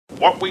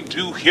What we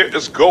do here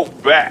is go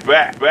back.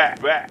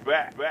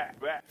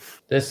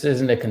 This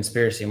isn't a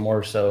conspiracy,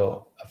 more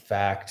so a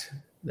fact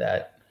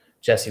that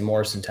Jesse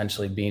Morris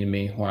intentionally beamed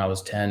me when I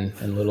was 10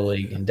 in Little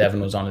League and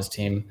Devin was on his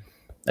team.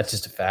 That's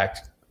just a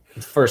fact.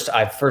 First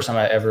time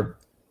I ever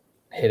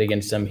hit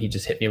against him, he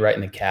just hit me right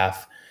in the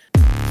calf.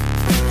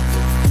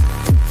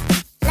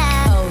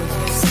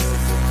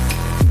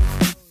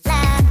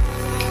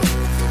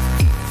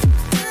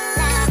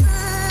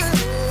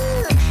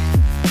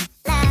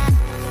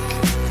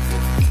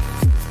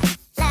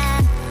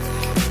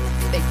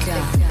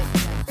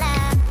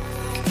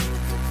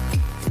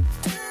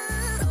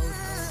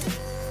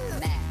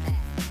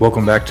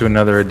 Welcome back to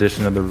another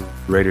edition of the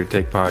Raider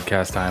Take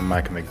Podcast. I am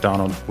Micah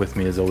McDonald. With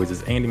me, as always,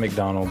 is Andy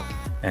McDonald.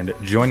 And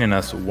joining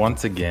us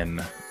once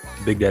again,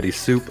 Big Daddy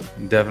Soup,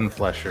 Devin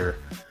Flesher.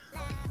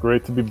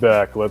 Great to be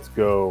back. Let's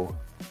go.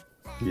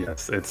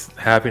 Yes, it's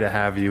happy to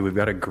have you. We've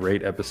got a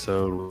great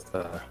episode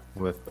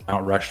with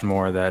Mount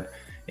Rushmore that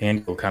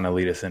Andy will kind of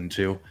lead us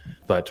into.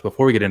 But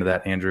before we get into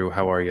that, Andrew,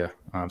 how are you?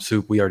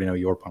 Soup, we already know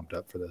you're pumped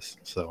up for this.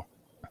 So,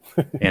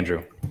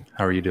 Andrew,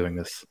 how are you doing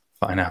this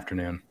fine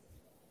afternoon?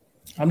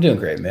 I'm doing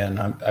great, man.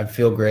 I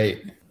feel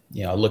great.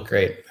 You know, I look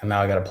great, and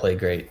now I got to play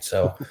great.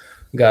 So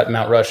we got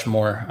Mount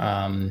Rushmore,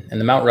 and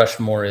the Mount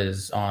Rushmore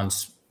is on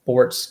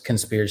sports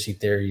conspiracy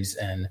theories,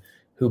 and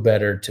who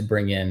better to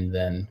bring in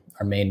than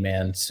our main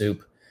man,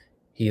 Soup.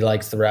 He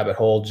likes the rabbit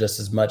hole just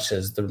as much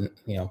as the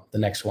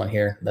next one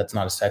here. That's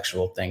not a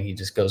sexual thing. He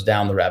just goes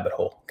down the rabbit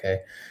hole.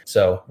 Okay,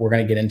 so we're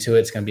gonna get into it.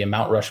 It's gonna be a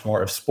Mount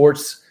Rushmore of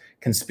sports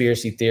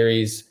conspiracy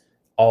theories.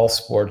 All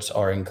sports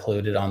are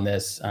included on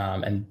this,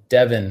 and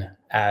Devin,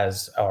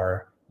 as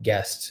our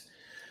guest,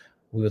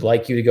 we would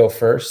like you to go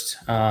first.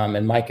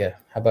 And Micah,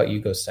 how about you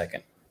go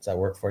second? Does that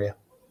work for you?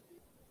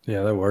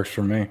 Yeah, that works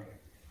for me.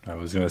 I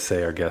was going to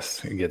say our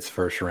guest gets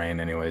first reign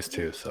anyways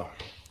too, so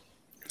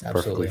Absolutely.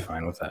 Perfectly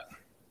fine with that.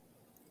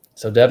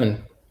 So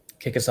Devin,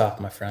 kick us off,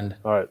 my friend.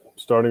 All right,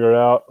 starting her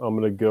out, I'm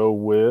going to go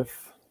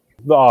with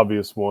the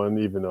obvious one,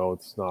 even though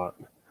it's not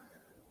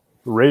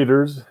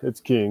Raiders, it's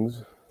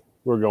Kings.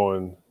 We're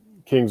going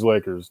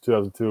Kings-Lakers,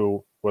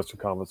 2002 Western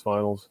Conference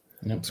Finals.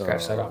 Nope,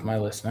 scratch that off my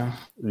list now.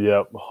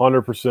 Yep,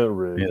 100%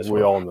 rigged. Yes,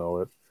 we all know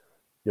it.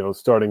 You know,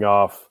 starting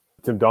off,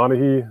 Tim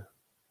Donaghy,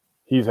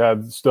 he's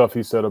had stuff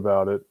he said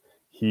about it.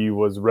 He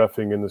was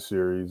reffing in the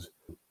series.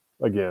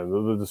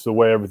 Again, just the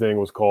way everything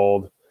was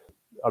called.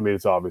 I mean,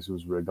 it's obvious it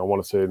was rigged. I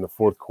want to say in the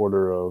fourth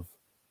quarter of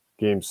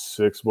Game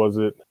 6, was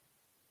it?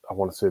 I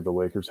want to say the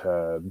Lakers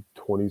had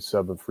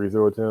 27 free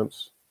throw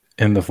attempts.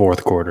 In the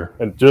fourth quarter.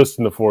 And just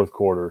in the fourth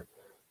quarter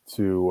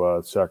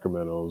to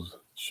Sacramento's,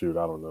 shoot,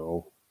 I don't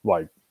know,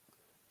 like,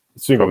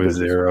 single Probably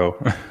zero.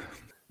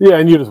 Yeah,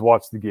 and you just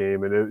watch the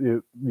game,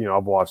 and it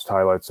I've watched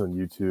highlights on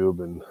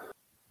YouTube,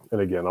 and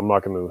again, I'm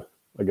not going to.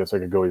 I guess I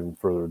could go even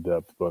further in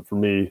depth, but for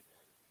me,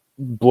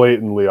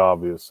 blatantly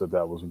obvious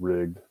that was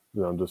rigged,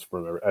 just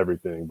for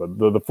everything. But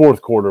the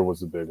fourth quarter was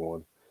the big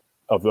one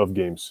of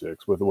Game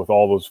 6 with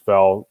all those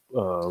foul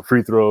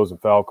free throws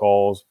and foul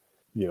calls.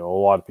 You know,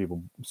 a lot of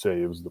people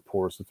say it was the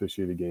poorest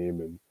officiated game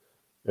in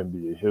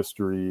NBA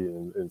history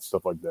and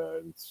stuff like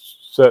that. And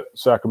set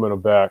Sacramento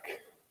back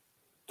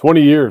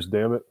 20 years,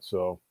 damn it.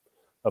 So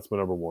that's my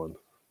number one.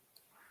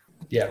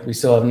 Yeah, we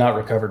still have not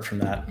recovered from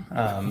that.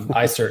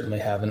 I certainly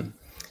haven't.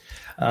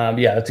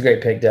 Yeah, that's a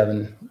great pick,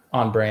 Devin.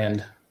 On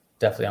brand,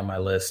 definitely on my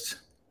list.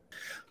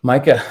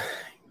 Micah,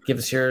 give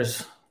us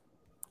yours.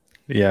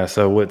 Yeah,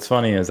 so what's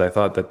funny is I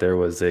thought that there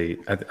was I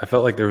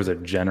felt like there was a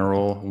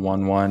general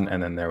 1-1,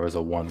 and then there was a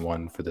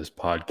 1-1 for this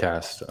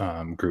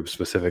podcast group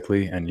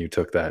specifically, and you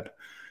took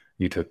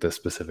the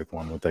specific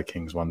one with that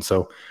Kings one.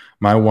 So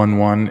my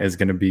 1-1 is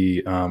going to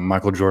be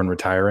Michael Jordan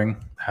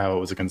retiring, how it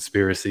was a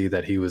conspiracy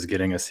that he was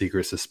getting a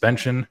secret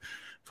suspension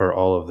for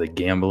all of the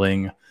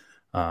gambling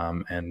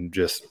and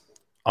just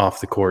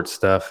off the court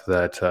stuff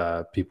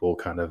that people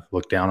kind of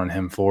looked down on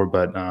him for.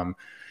 But,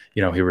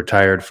 he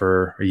retired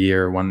for a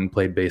year, went and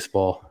played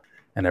baseball,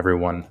 and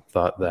everyone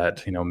thought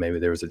that, maybe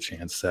there was a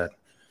chance that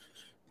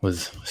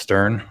was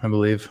Stern, I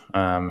believe,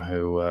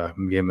 who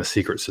gave him a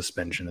secret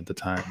suspension at the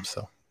time.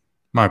 So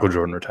Michael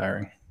Jordan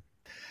retiring.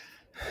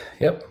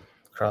 Yep.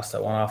 Cross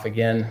that one off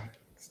again.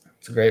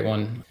 It's a great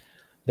one.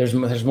 There's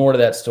more to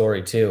that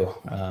story too.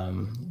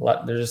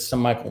 There's some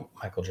Michael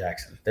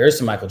Jackson. There is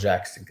some Michael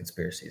Jackson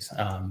conspiracies,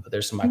 but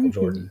there's some Michael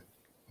Jordan.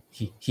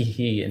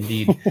 He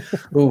indeed.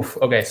 Oof.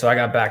 Okay, so I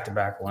got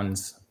back-to-back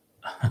ones.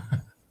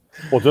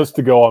 Well, just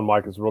to go on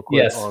Micah's real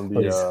quick, yes, on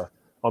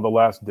the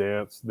Last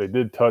Dance, they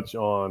did touch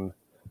on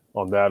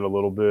that a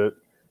little bit,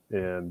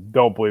 and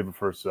don't believe it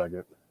for a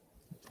second.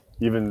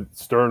 Even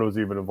Stern was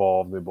even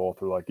involved. They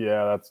both were like,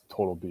 yeah, that's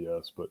total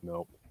BS, but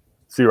no.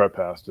 See right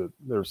past it.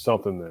 There's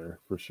something there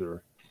for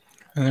sure.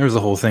 And there was the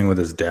whole thing with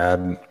his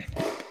dad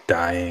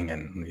dying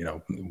and,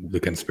 the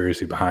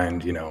conspiracy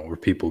behind, were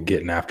people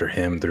getting after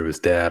him through his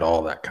dad,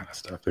 all that kind of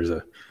stuff.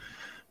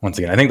 Once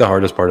again, I think the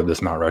hardest part of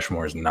this Mount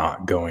Rushmore is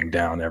not going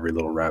down every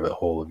little rabbit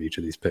hole of each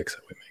of these picks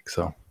that we make.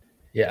 So,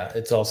 yeah,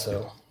 it's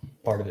also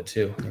part of it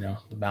too,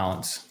 the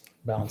balance.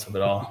 balance of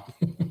it all.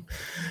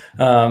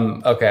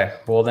 Okay,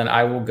 well then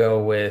I'll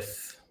go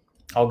with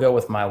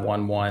my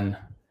 1-1,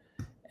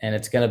 and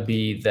it's going to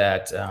be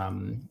that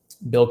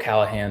Bill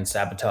Callahan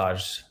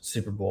sabotaged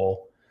Super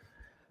Bowl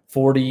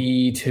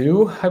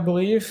 42, I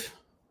believe.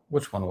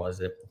 Which one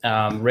was it?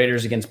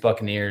 Raiders against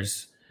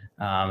Buccaneers.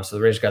 So the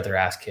Raiders got their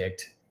ass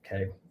kicked.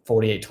 Okay,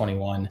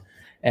 48-21,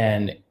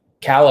 and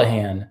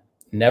Callahan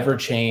never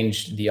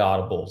changed the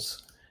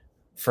audibles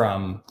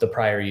from the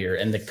prior year.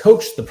 And the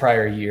coach the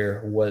prior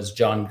year was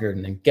John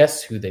Gruden. And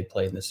guess who they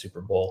played in the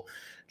Super Bowl?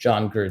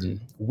 John Gruden.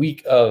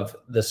 Week of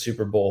the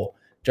Super Bowl,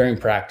 during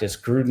practice,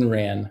 Gruden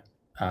ran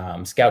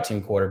scout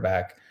team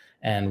quarterback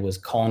and was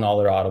calling all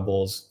their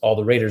audibles, all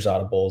the Raiders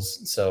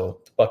audibles.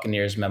 So the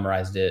Buccaneers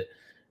memorized it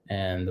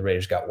and the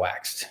Raiders got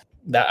waxed.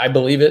 That I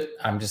believe it.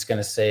 I'm just going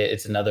to say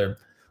it's another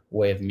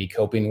way of me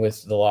coping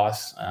with the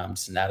loss.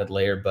 It's an added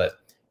layer, but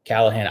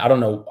Callahan, I don't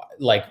know,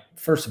 like,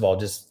 first of all,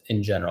 just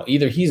in general,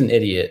 either he's an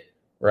idiot,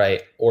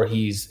 right? Or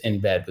he's in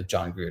bed with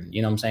John Gruden.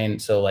 You know what I'm saying?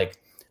 So like,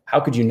 how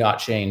could you not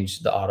change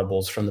the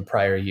audibles from the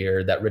prior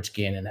year that Rich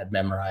Gannon had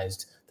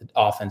memorized, the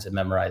offense had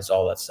memorized,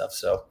 all that stuff.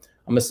 So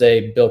I'm going to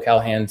say Bill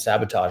Callahan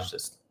sabotaged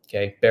this.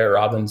 Okay. Barrett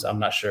Robbins, I'm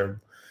not sure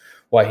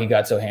why he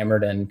got so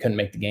hammered and couldn't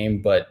make the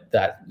game, but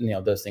that,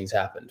 those things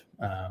happened.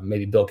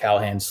 Maybe Bill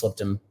Callahan slipped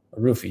him a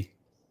roofie,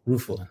 who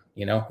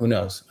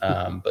knows?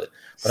 But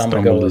I'm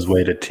going to go his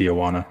way to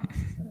Tijuana.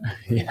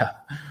 Yeah.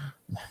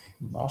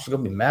 I'm also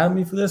going to be mad at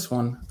me for this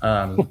one.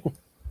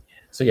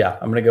 So yeah,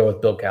 I'm going to go with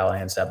Bill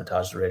Callahan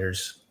sabotage the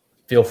Raiders.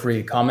 Feel free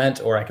to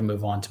comment, or I can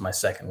move on to my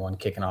second one,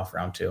 kicking off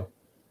round 2.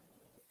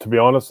 To be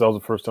honest, that was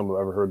the first time I've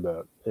ever heard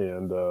that.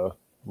 And I'm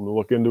going to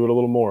look into it a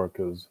little more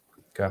because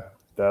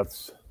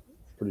that's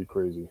pretty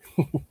crazy.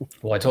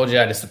 Well, I told you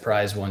I had a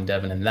surprise one,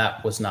 Devin, and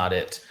that was not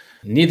it.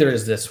 Neither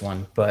is this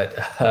one, but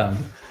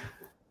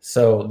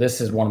so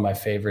this is one of my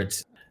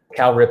favorites.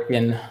 Cal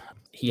Ripken,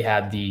 he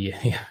had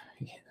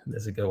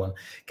that's a good one.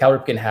 Cal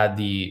Ripken had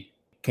the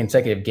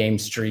consecutive game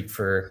streak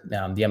for the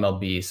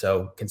MLB.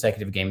 So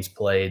consecutive games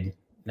played,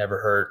 never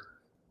hurt,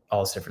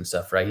 all this different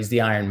stuff, right? He's the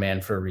Iron Man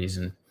for a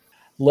reason.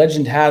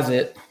 Legend has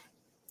it,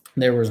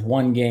 there was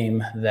one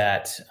game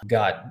that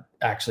got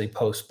actually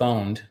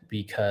postponed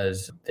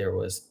because there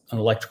was an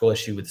electrical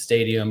issue with the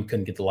stadium,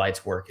 couldn't get the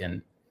lights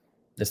working,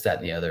 this, that,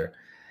 and the other.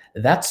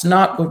 That's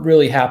not what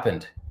really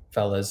happened,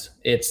 fellas.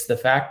 It's the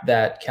fact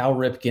that Cal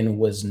Ripken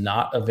was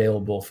not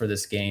available for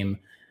this game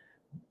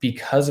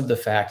because of the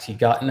fact he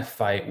got in a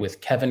fight with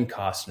Kevin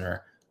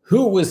Costner,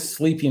 who was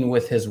sleeping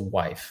with his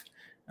wife,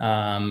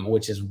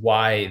 which is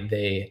why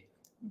they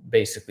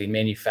basically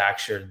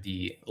manufactured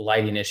the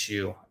lighting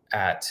issue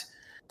at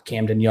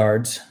Camden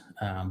Yards,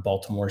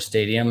 Baltimore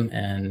Stadium.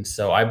 And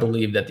so I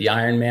believe that the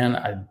Iron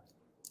Man,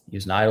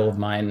 he's an idol of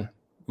mine,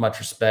 much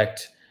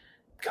respect,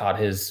 caught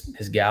his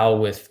gal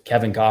with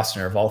Kevin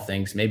Costner of all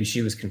things. Maybe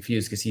she was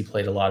confused because he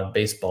played a lot of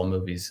baseball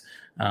movies.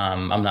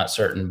 I'm not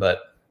certain,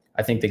 but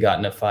I think they got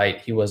in a fight.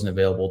 He wasn't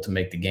available to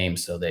make the game,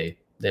 so they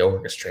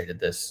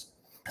orchestrated this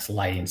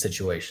lighting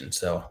situation.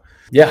 So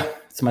yeah,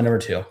 it's my number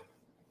 2.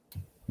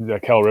 Yeah,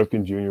 Cal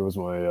Ripken Jr. was he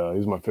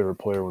was my favorite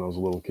player when I was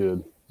a little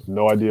kid.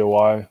 No idea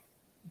why,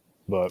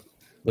 but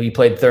well, you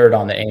played third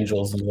on the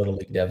Angels in Little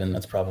League, Devin.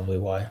 That's probably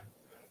why.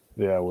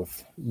 Yeah,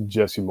 with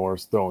Jesse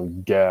Morris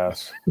throwing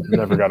gas,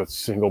 never got a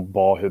single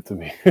ball hit to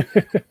me.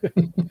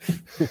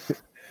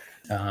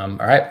 All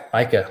right,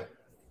 Micah,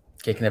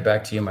 kicking it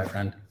back to you, my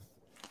friend.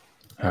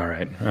 All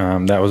right.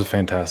 That was a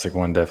fantastic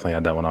one. Definitely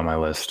had that one on my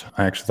list.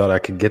 I actually thought I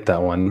could get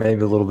that one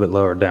maybe a little bit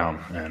lower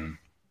down, and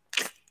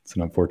it's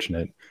an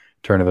unfortunate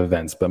turn of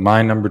events. But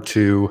my number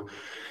 2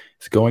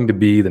 is going to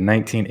be the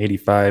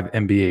 1985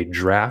 NBA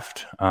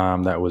draft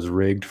that was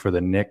rigged for the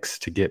Knicks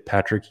to get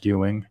Patrick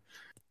Ewing.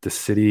 The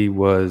city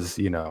was,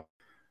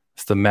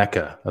 it's the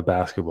mecca of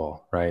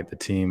basketball, right? The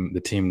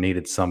team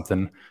needed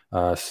something.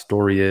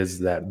 Story is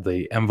that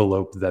the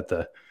envelope that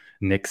the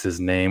Knicks'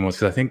 name was,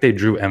 because I think they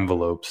drew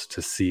envelopes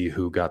to see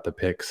who got the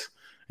picks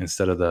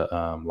instead of the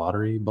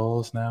lottery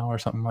balls now or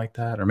something like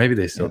that. Or maybe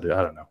they still do.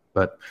 I don't know.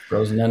 But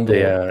frozen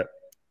envelope.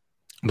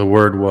 The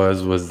word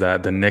was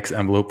that the Knicks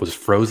envelope was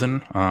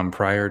frozen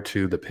prior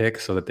to the pick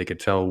so that they could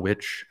tell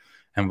which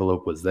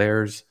envelope was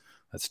theirs.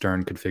 That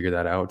Stern could figure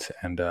that out.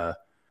 And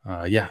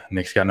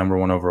Knicks got number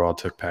 1 overall,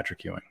 took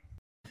Patrick Ewing.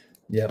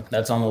 Yep,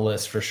 that's on the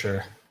list for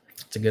sure.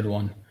 It's a good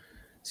one.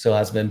 Still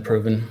has been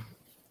proven.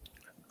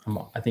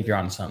 I think you're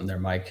on something there,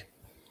 Mike.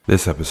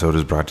 This episode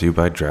is brought to you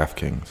by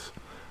DraftKings.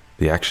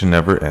 The action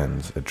never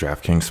ends at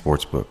DraftKings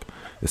Sportsbook,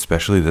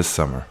 especially this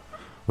summer.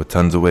 With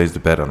tons of ways to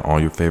bet on all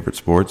your favorite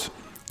sports,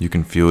 you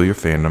can fuel your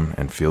fandom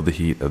and feel the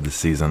heat of the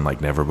season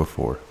like never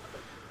before.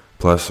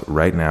 Plus,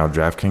 right now,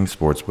 DraftKings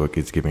Sportsbook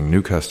is giving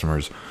new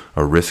customers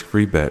a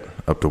risk-free bet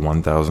up to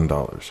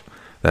 $1,000.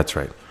 That's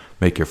right.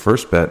 Make your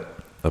first bet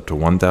up to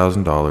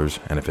 $1,000,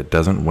 and if it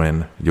doesn't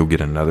win, you'll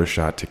get another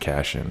shot to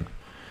cash in.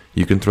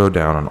 You can throw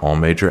down on all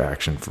major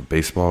action for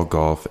baseball,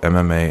 golf,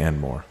 MMA,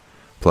 and more.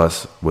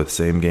 Plus, with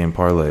same-game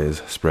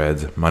parlays,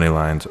 spreads, money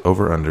lines,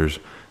 over-unders,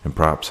 and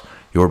props,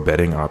 your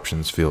betting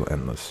options feel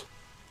endless.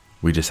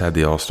 We just had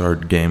the All-Star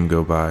game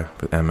go by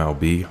for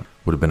MLB.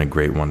 Would have been a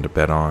great one to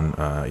bet on.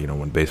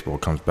 When baseball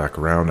comes back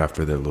around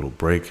after their little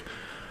break,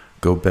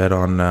 go bet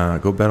on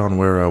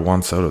where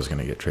Juan Soto is going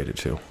to get traded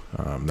to.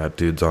 That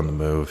dude's on the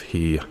move.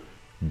 He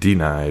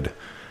denied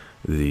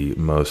the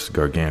most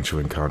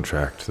gargantuan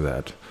contract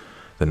that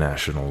the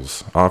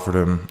Nationals offered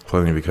him,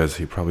 plainly because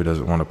he probably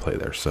doesn't want to play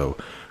there. So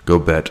go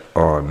bet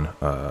on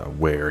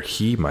where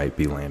he might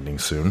be landing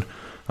soon.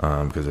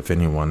 Because if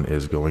anyone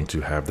is going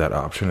to have that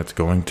option, it's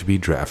going to be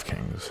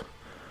DraftKings.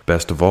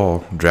 Best of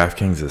all,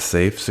 DraftKings is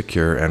safe,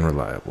 secure, and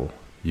reliable.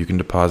 You can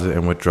deposit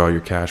and withdraw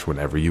your cash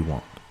whenever you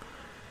want.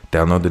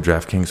 Download the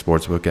DraftKings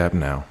Sportsbook app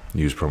now.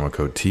 Use promo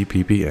code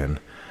TPPN.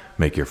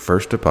 Make your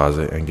first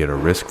deposit and get a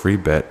risk-free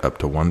bet up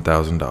to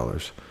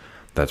 $1,000.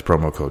 That's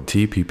promo code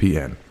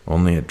TPPN.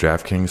 Only at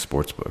DraftKings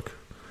Sportsbook.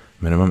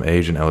 Minimum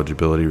age and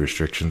eligibility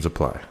restrictions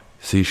apply.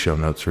 See show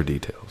notes for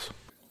details.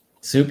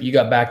 Soup, you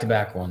got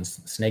back-to-back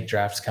ones. Snake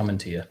draft's coming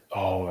to you.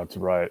 Oh, that's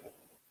right.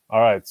 All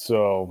right,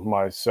 so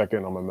my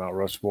second on my Mount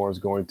Rushmore is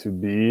going to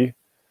be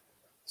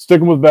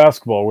sticking with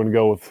basketball. We're going to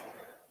go with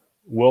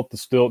Wilt the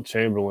Stilt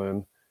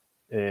Chamberlain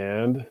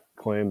and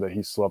claim that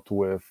he slept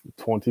with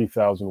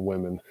 20,000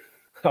 women.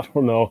 I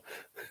don't know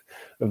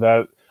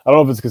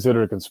if it's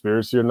considered a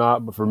conspiracy or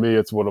not, but for me,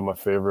 it's one of my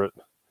favorite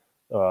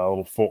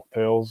little folk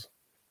tales.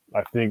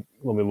 I think,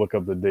 let me look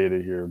up the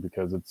data here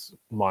because it's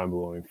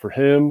mind-blowing. For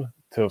him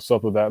to have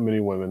slept with that many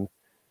women,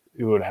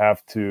 he would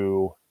have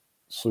to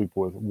sleep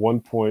with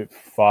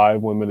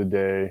 1.5 women a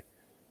day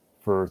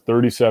for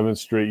 37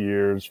 straight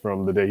years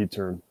from the day he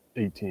turned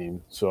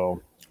 18.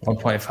 So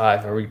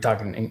 1.5.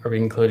 Are we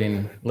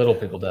including little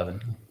people,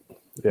 Devin?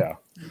 Yeah,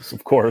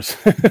 of course.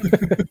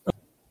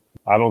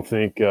 I don't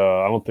think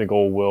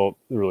old Wilt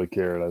really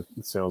cared.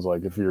 It sounds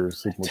like if you're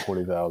sleeping with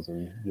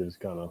 20,000, you just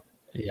kind of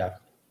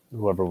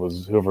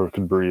whoever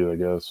could breathe, I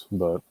guess.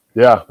 But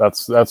yeah,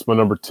 that's my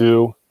number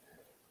two.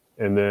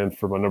 And then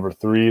for my number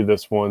three,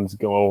 this one's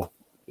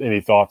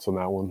any thoughts on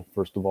that one,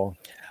 first of all?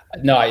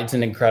 No, it's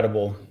an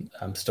incredible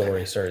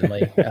story,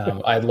 certainly.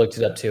 I looked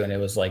it up too, and it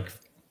was like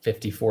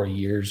 54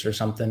 years or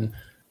something.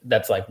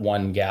 That's like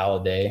one gal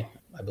a day,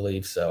 I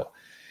believe. So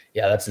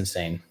yeah, that's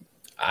insane.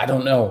 I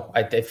don't know.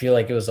 I feel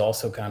like it was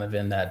also kind of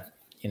in that,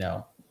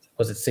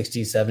 was it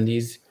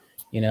 60s,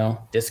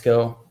 70s,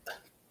 disco.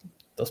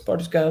 Those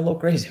parties got a little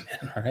crazy,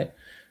 man. All right.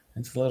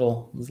 It's a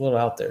little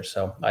out there.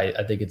 So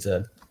I think it's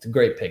a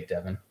great pick,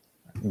 Devin.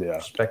 Yeah.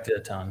 Respect it a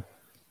ton.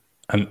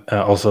 And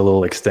also a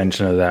little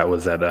extension of that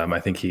was that I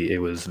think it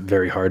was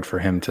very hard for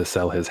him to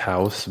sell his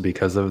house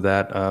because of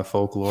that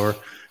folklore,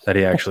 that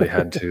he actually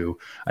had to,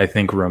 I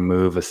think,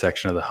 remove a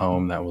section of the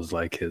home that was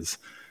like his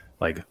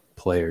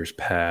player's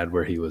pad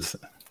where he was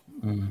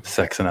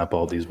sexing up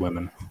all these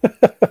women.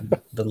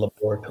 The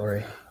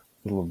laboratory.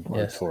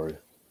 Yes.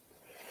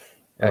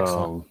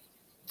 Excellent.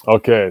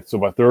 Okay, so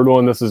my third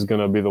one, this is going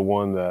to be the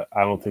one that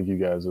I don't think you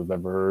guys have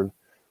ever heard,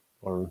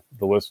 or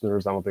the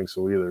listeners, I don't think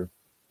so either.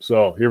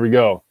 So here we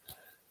go.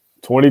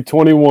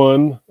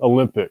 2021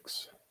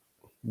 Olympics.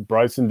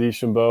 Bryson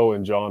DeChambeau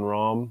and John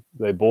Rahm,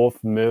 they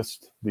both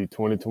missed the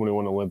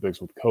 2021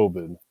 Olympics with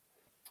COVID.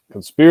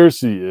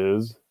 Conspiracy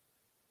is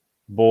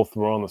both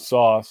were on the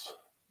sauce,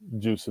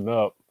 juicing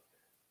up,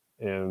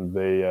 and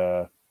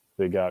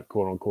they got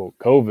quote unquote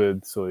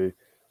COVID, so they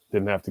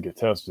didn't have to get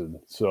tested.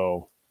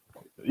 So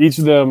each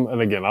of them,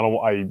 and again,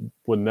 I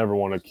would never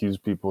want to accuse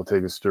people of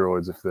taking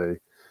steroids if they,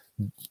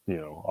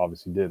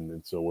 obviously didn't.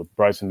 And so with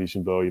Bryson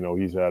DeChambeau,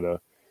 he's had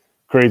a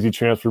crazy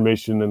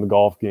transformation in the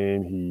golf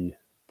game. He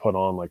put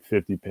on like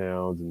 50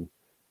 pounds and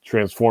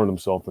transformed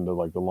himself into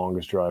like the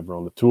longest driver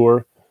on the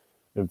tour.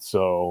 And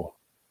so,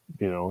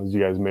 as you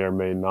guys may or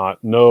may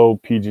not know,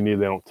 PG&E,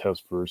 they don't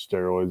test for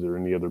steroids or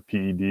any other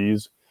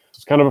PEDs.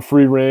 It's kind of a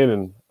free reign,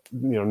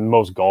 and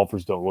most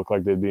golfers don't look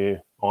like they'd be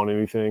on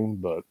anything,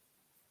 but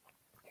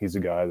he's a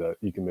guy that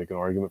you can make an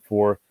argument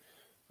for.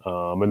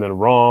 And then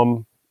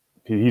Rahm,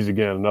 he's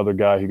again another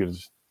guy who could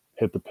just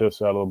hit the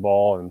piss out of the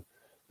ball, and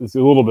it's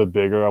a little bit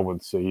bigger. I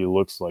wouldn't say he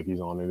looks like he's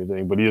on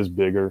anything, but he is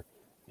bigger.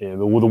 And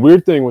the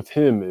weird thing with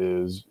him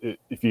is, I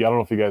don't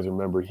know if you guys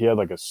remember, he had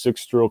like a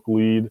 6-stroke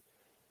lead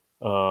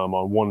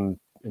on one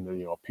in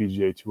the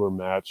PGA Tour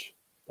match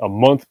a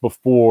month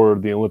before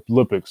the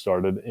Olympics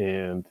started,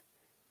 and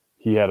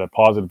he had a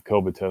positive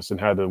COVID test and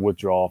had to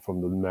withdraw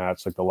from the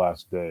match like the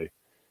last day.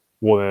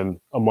 Well, then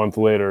a month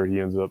later,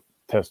 he ends up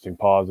testing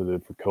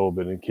positive for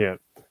COVID and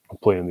can't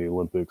play in the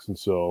Olympics. And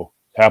so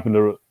happened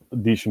to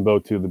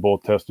DeChambeau too. They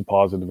both tested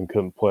positive and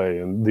couldn't play.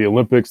 And the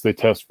Olympics, they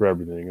test for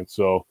everything. And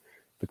so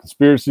the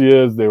conspiracy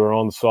is they were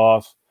on the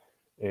sauce,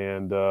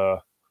 and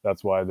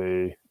that's why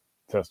they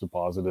tested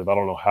positive. I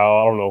don't know how.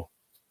 I don't know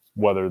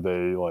whether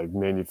they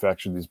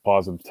manufactured these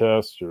positive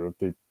tests or if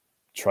they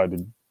tried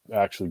to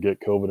actually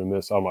get COVID in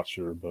this. I'm not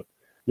sure, but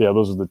yeah,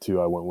 those are the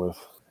two I went with.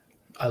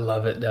 I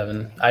love it,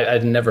 Devin.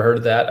 I'd never heard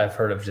of that. I've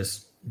heard of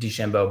just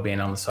DeChambeau being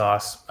on the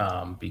sauce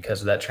because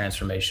of that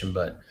transformation,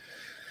 but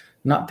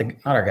not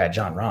our guy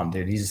John Rahm,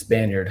 dude. He's a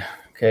Spaniard.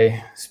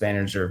 Okay,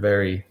 Spaniards are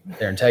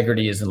their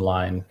integrity is in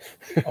line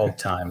all the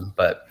time,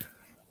 but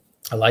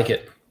I like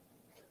it.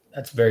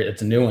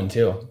 It's a new one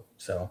too.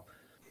 So,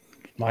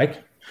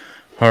 Mike.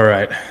 All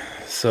right.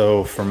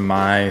 So for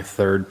my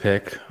third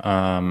pick,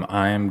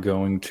 I am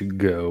going to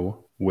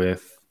go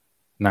with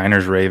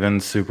Niners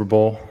Ravens Super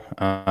Bowl.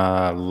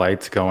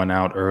 Lights going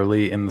out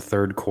early in the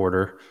third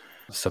quarter.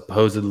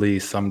 Supposedly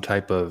some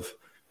type of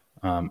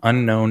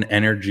unknown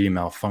energy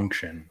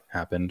malfunction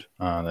happened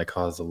that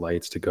caused the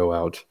lights to go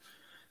out.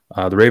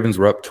 The Ravens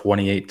were up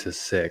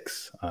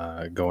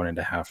 28-6 going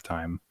into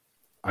halftime.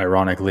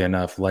 Ironically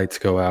enough, lights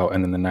go out,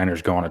 and then the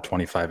Niners go on a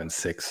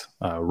 25-6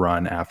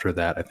 run after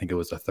that. I think it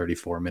was a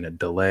 34-minute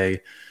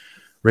delay.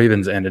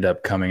 Ravens ended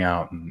up coming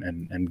out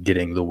and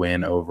getting the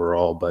win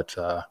overall, but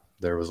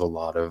there was a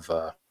lot of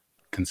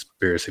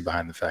conspiracy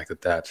behind the fact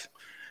that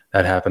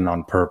happened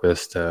on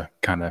purpose to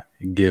kind of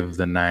give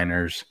the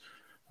Niners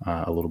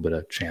a little bit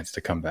of chance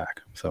to come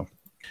back. So,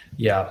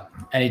 yeah,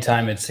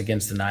 anytime it's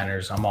against the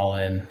Niners, I'm all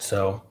in.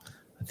 So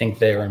I think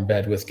they were in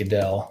bed with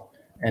Goodell,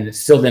 and it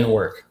still didn't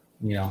work.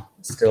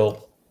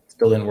 Still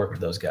didn't work with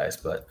those guys,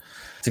 but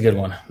it's a good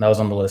one. That was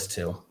on the list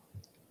too.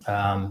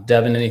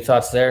 Devin, any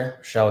thoughts there?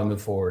 Shall we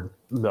move forward?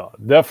 No,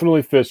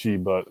 definitely fishy,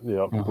 but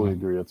yeah, I completely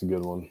agree. That's a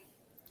good one.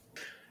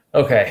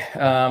 Okay,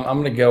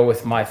 I'm going to go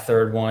with my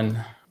third one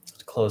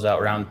to close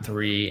out round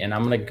 3, and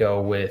I'm going to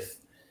go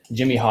with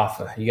Jimmy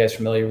Hoffa. You guys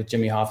familiar with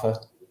Jimmy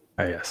Hoffa?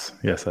 Yes,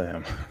 I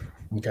am.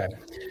 Okay,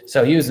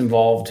 so he was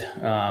involved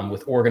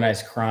with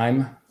organized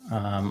crime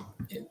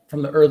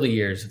from the early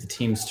years of the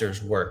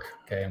Teamsters work.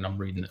 Okay, and I'm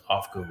reading it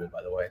off Google,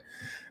 by the way.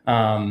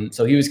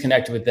 So he was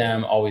connected with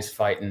them, always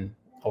fighting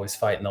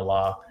the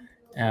law,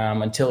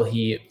 until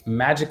he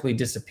magically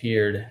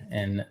disappeared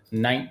in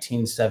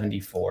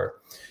 1974.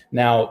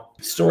 Now,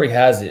 story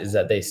has it is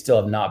that they still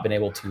have not been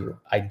able to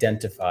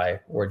identify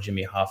where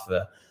Jimmy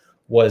Hoffa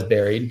was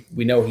buried.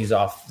 We know he's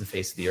off the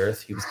face of the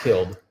earth. He was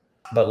killed.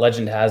 But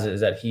legend has it is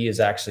that he is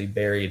actually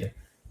buried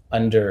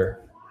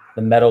under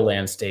the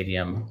Meadowlands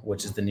Stadium,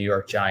 which is the New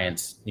York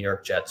Jets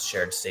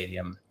shared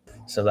stadium.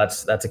 So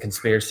that's a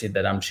conspiracy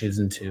that I'm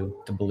choosing to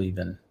believe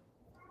in.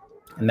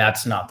 And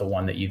that's not the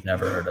one that you've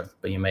never heard of,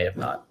 but you may have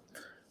not.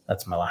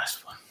 That's my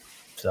last one.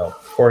 So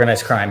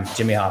organized crime,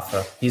 Jimmy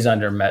Hoffa. He's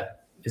under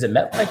is it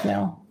MetLife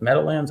now?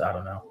 Meadowlands? I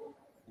don't know.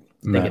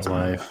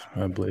 MetLife,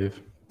 I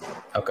believe.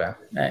 Okay.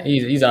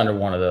 He's under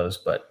one of those,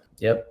 but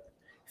yep.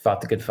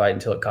 Fought the good fight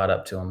until it caught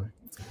up to him.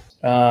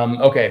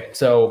 Okay,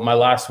 so my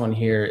last one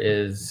here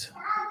is,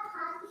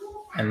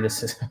 and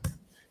this is,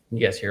 you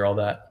guys hear all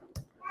that?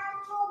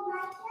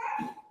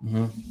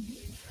 Mm-hmm.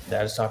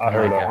 Dad's talking. I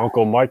heard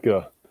Uncle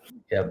Micah.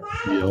 Yep.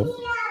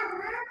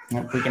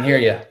 We can hear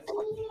you.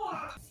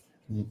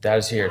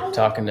 Dad's here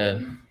talking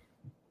to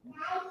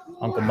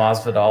Uncle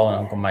Masvidal and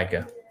Uncle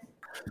Micah.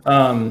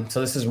 So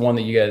this is one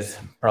that you guys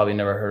probably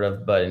never heard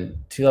of, but in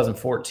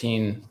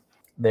 2014,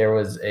 there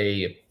was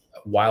a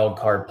wild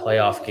card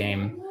playoff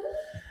game.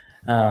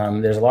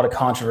 There's a lot of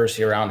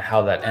controversy around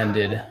how that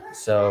ended.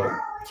 So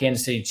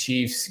Kansas City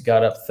Chiefs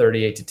got up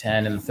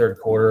 38-10 in the third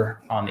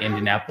quarter on the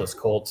Indianapolis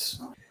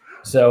Colts.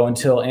 So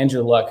until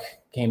Andrew Luck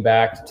came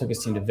back, took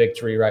his team to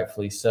victory,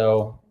 rightfully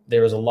so.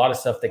 There was a lot of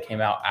stuff that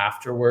came out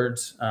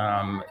afterwards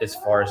as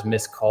far as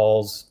missed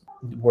calls,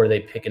 were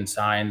they picking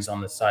signs on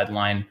the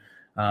sideline,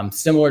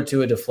 similar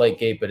to a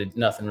Deflategate, but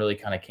nothing really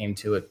kind of came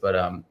to it. But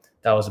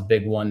that was a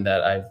big one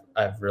that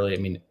I've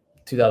really,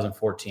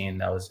 2014,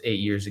 that was 8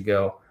 years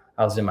ago.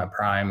 I was in my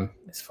prime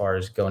as far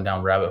as going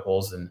down rabbit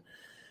holes, and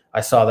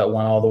I saw that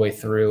one all the way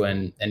through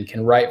and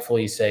can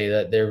rightfully say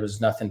that there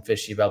was nothing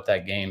fishy about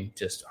that game,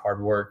 just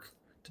hard work,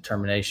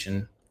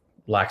 determination,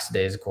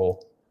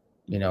 lackadaisical,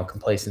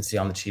 complacency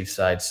on the Chiefs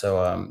side.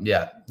 So,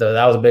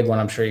 that was a big one.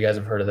 I'm sure you guys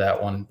have heard of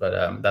that one,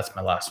 but that's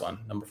my last one,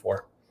 number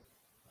 4.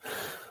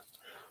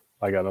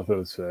 I got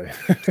nothing to say.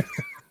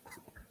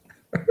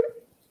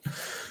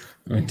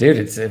 Dude,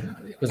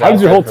 it was. How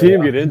does your whole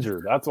team get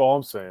injured? That's all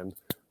I'm saying.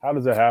 How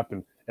does that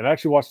happen? And I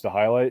actually watched the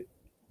highlight.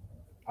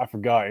 I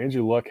forgot.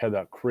 Andrew Luck had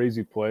that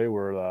crazy play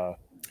where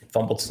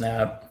fumbled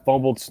snap,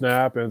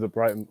 ends up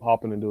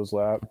hopping into his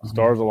lap. Mm-hmm.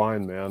 Stars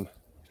align, man.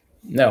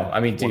 No,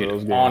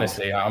 dude,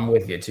 honestly, I'm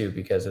with you too,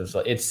 because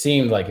it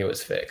seemed like it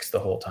was fixed the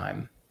whole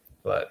time,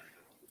 but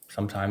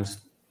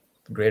sometimes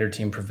the greater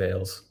team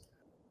prevails.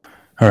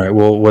 All right.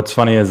 Well, what's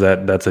funny is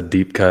that's a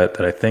deep cut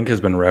that I think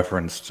has been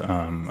referenced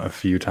a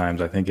few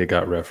times. I think it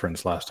got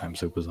referenced last time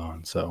Soup was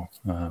on. So,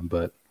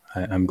 but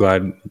I'm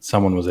glad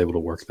someone was able to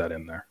work that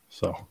in there.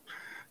 So,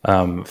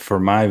 for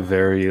my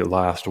very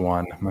last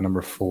one, my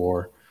number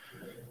 4,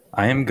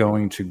 I am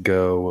going to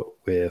go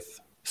with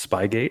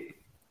Spygate,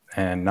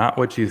 and not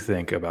what you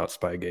think about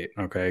Spygate.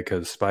 Okay.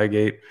 Because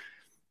Spygate,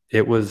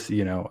 it was,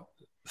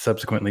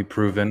 subsequently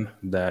proven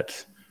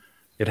that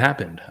it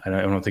happened. I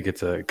don't think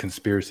it's a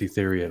conspiracy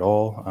theory at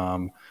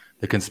all.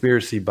 The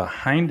conspiracy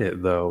behind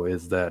it, though,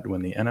 is that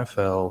when the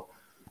NFL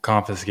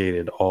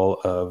confiscated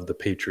all of the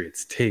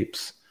Patriots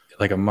tapes,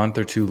 like a month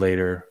or two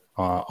later,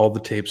 all the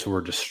tapes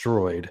were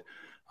destroyed.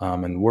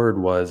 And word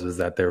was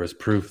that there was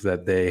proof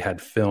that they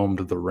had filmed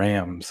the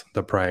Rams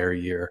the prior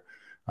year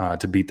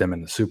to beat them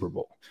in the Super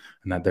Bowl,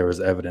 and that there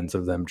was evidence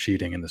of them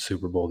cheating in the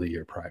Super Bowl the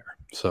year prior.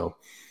 So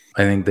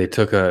I think they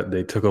took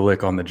a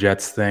lick on the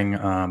Jets thing,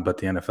 but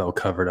the NFL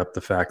covered up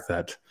the fact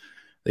that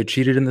they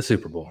cheated in the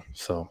Super Bowl.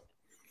 So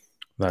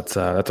that's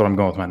what I'm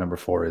going with. My number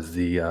 4 is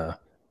the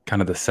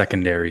kind of the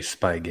secondary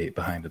Spygate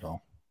behind it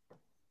all.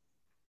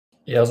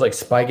 Yeah, it was like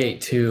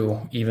Spygate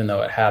 2, even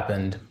though it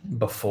happened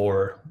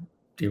before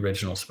the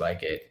original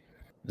Spygate.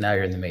 Now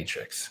you're in the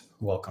Matrix.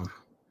 Welcome.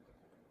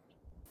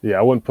 Yeah,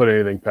 I wouldn't put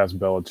anything past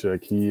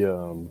Belichick.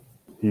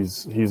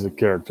 He's a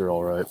character,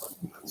 all right.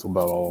 That's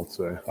about all I'll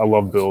say. I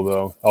love Bill,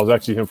 though. I was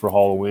actually him for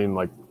Halloween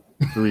like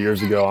 3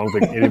 years ago. I don't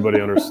think anybody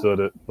understood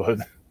it, but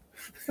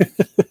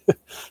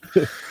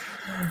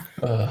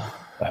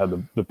I had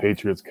the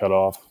Patriots cut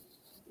off.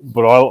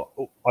 But I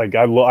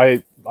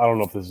don't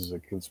know if this is a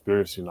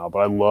conspiracy or not, but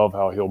I love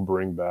how he'll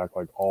bring back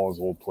like all his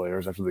old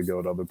players after they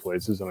go to other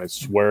places, and I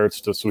swear it's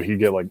just so he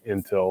get like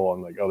intel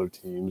on like other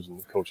teams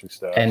and coaching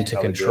staff, and to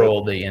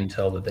control the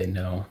intel that they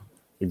know.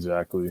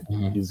 Exactly.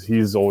 Mm-hmm.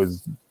 He's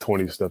always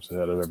 20 steps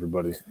ahead of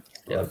everybody.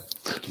 Yeah,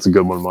 it's a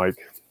good one, Mike.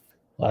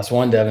 Last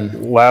one,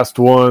 Devin. Last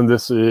one.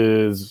 This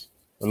is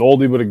an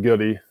oldie but a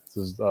goodie. This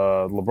is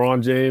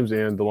LeBron James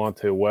and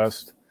Delonte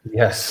West.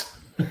 Yes.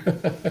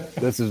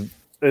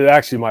 It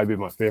actually might be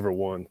my favorite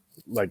one.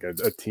 Like a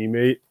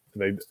teammate.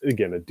 A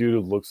dude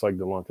who looks like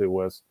Delonte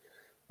West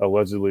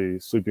allegedly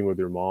sleeping with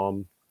your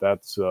mom.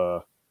 That's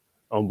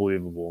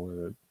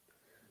unbelievable.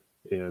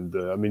 And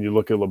I mean, you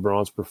look at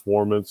LeBron's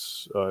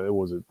performance. It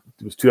was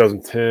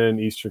 2010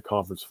 Eastern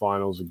Conference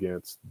Finals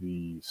against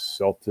the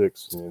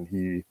Celtics, and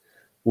he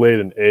laid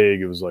an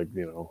egg. It was like,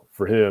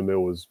 for him, it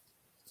was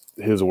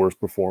his worst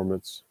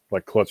performance,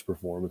 like clutch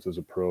performance as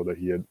a pro that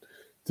he had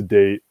to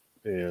date.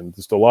 And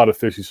just a lot of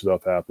fishy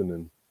stuff happened.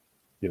 And,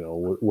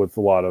 with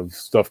a lot of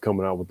stuff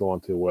coming out with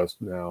Delonte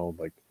West now,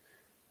 like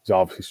he's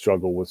obviously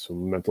struggled with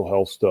some mental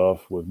health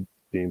stuff with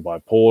being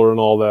bipolar and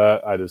all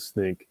that. I just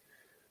think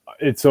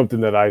it's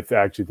something that I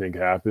actually think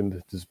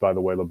happened just by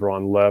the way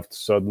LeBron left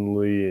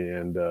suddenly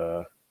and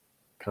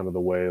kind of the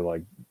way,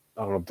 like,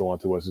 I don't know if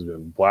Delonte West has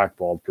been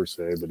blackballed per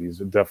se, but he's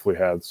definitely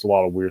had a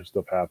lot of weird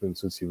stuff happen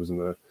since he was in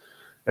the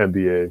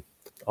NBA.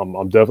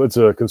 I'm definitely, it's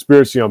a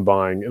conspiracy I'm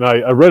buying. And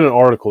I read an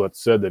article that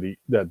said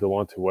that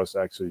Delonte West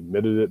actually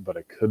admitted it, but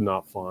I could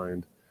not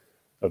find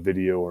a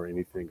video or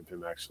anything of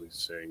him actually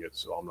saying it.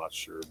 So I'm not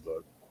sure,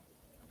 but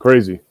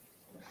crazy.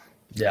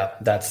 Yeah,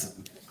 that's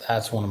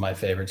one of my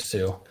favorites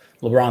too.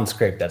 LeBron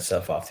scraped that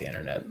stuff off the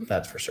internet.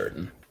 That's for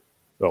certain.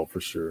 Oh, for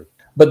sure.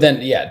 But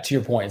then, yeah, to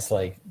your point, it's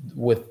like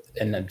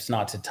and it's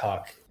not to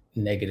talk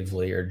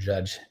negatively or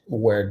judge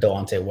where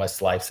Delonte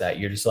West's life's at.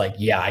 You're just like,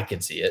 yeah, I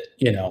could see it.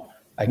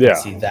 I can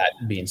see that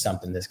being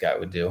something this guy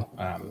would do.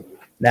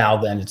 Now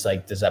then it's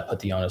like, does that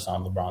put the onus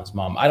on LeBron's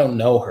mom? I don't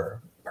know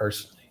her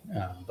personally,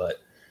 but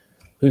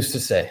who's to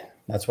say?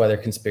 That's why they're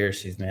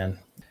conspiracies, man.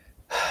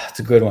 It's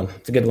a good one.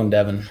 It's a good one,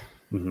 Devin.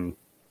 Mm-hmm.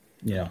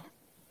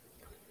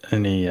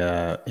 Any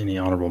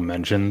honorable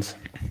mentions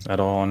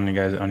at all on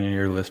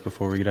your list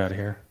before we get out of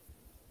here?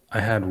 I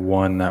had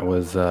one that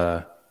was,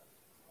 and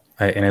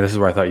this is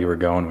where I thought you were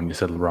going when you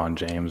said LeBron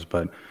James,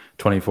 but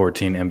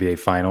 2014 NBA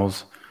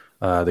Finals,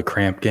 the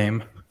cramp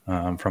game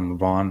from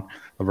LeBron.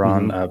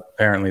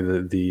 Apparently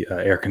the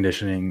air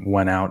conditioning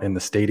went out in the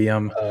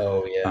stadium.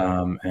 Oh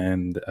yeah.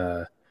 And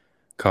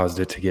caused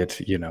it to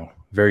get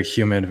very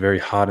humid, very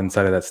hot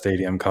inside of that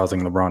stadium,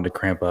 causing LeBron to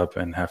cramp up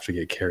and have to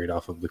get carried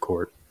off of the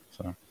court.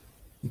 So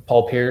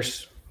Paul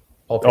Pierce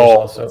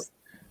also,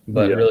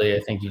 but really I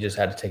think you just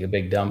had to take a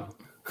big dump.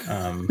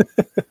 Well,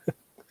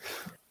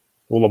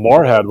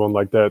 Lamar had one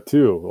like that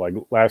too, like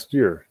last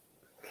year.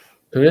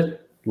 Who did?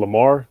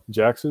 Lamar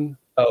Jackson.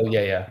 Oh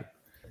yeah.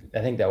 I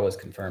think that was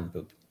confirmed.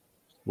 Boop.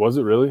 Was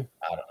it really?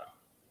 I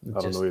don't know.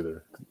 I don't know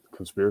either.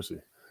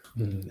 Conspiracy.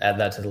 Add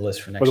that to the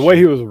list for next year. But the way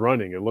he was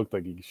running, it looked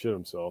like he shit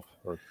himself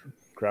or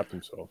crapped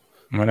himself.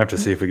 I might have to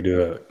see if we could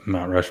do a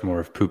Mount Rushmore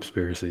of poop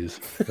conspiracies.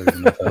 There's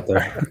enough out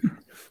there.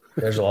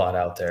 There's a lot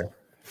out there.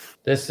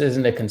 This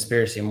isn't a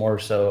conspiracy, more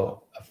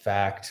so a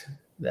fact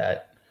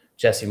that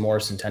Jesse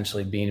Morris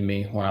intentionally beating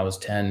me when I was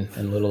 10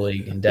 in Little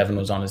League and Devin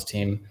was on his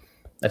team.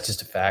 That's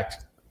just a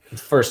fact.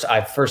 First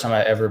time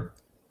I ever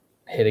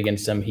hit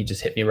against him, he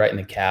just hit me right in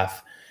the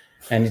calf.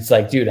 And it's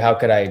like, dude, how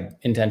could I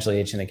intentionally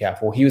hit you in the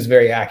calf? Well, he was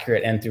very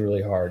accurate and threw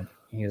really hard.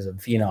 He was a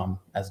phenom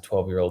as a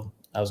 12-year-old.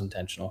 That was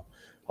intentional.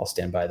 I'll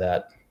stand by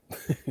that.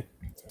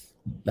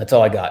 That's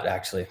all I got,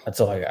 actually.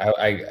 That's all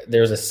I there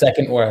was a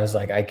second where I was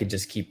like, I could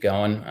just keep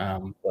going,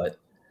 but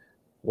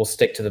we'll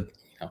stick to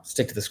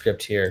the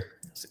script here.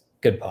 It's a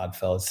good pod,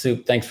 fellas.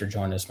 Soup, thanks for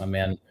joining us, my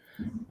man.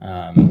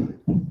 I'm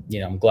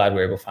glad we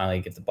were able to finally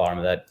get the bottom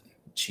of that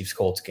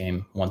Chiefs-Colts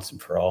game once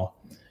and for all.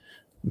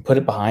 Put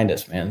it behind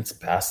us, man. It's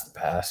past the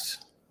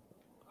past.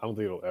 I don't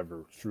think it'll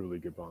ever truly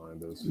get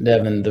behind us.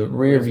 Devin, the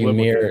rear view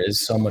mirror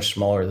is so much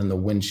smaller than the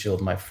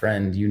windshield, my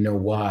friend. You know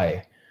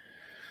why?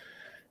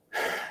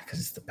 Because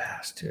it's the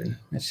past, dude.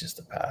 It's just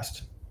the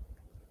past.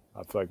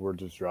 I feel like we're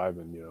just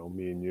driving,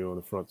 me and you in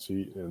the front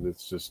seat, and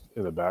it's just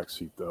in the back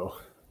seat, though.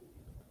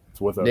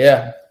 It's with us.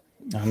 Yeah.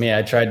 I mean,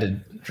 I tried to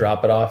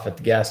drop it off at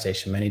the gas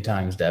station many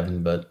times,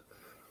 Devin, but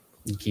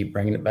you keep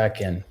bringing it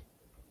back in.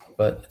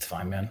 but it's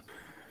fine, man.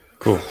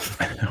 Cool.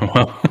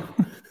 Well,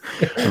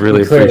 I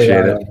really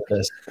appreciate it.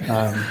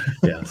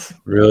 Yes,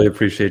 really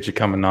appreciate you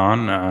coming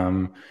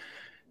on.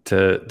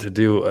 To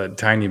do a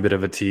tiny bit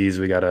of a tease,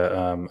 we got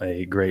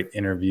a great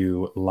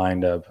interview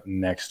lined up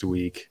next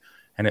week,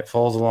 and it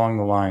falls along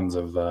the lines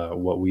of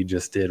what we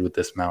just did with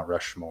this Mount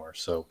Rushmore.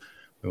 So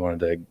we wanted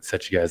to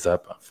set you guys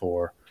up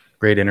for a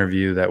great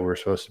interview that we're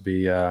supposed to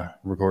be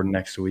recording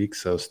next week.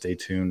 So stay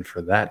tuned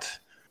for that.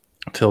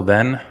 Until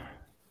then,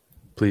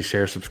 please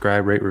share,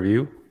 subscribe, rate,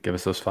 review. Give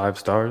us those 5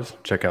 stars.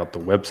 Check out the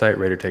website,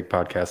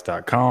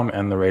 RaiderTakePodcast.com,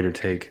 and the Raider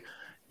Take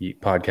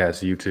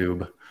Podcast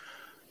YouTube.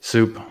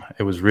 Soup,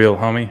 it was real,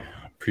 homie.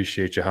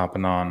 Appreciate you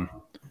hopping on.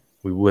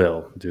 We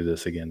will do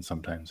this again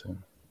sometime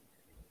soon.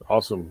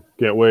 Awesome.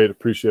 Can't wait.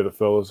 Appreciate it,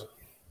 fellas.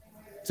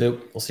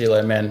 Soup, we'll see you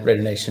later, man.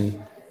 Raider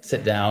Nation,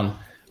 sit down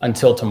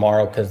until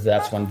tomorrow because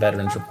that's when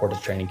veterans report to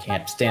training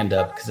camp. Stand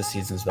up because the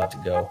season's about to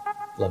go.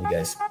 Love you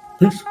guys.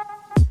 Peace.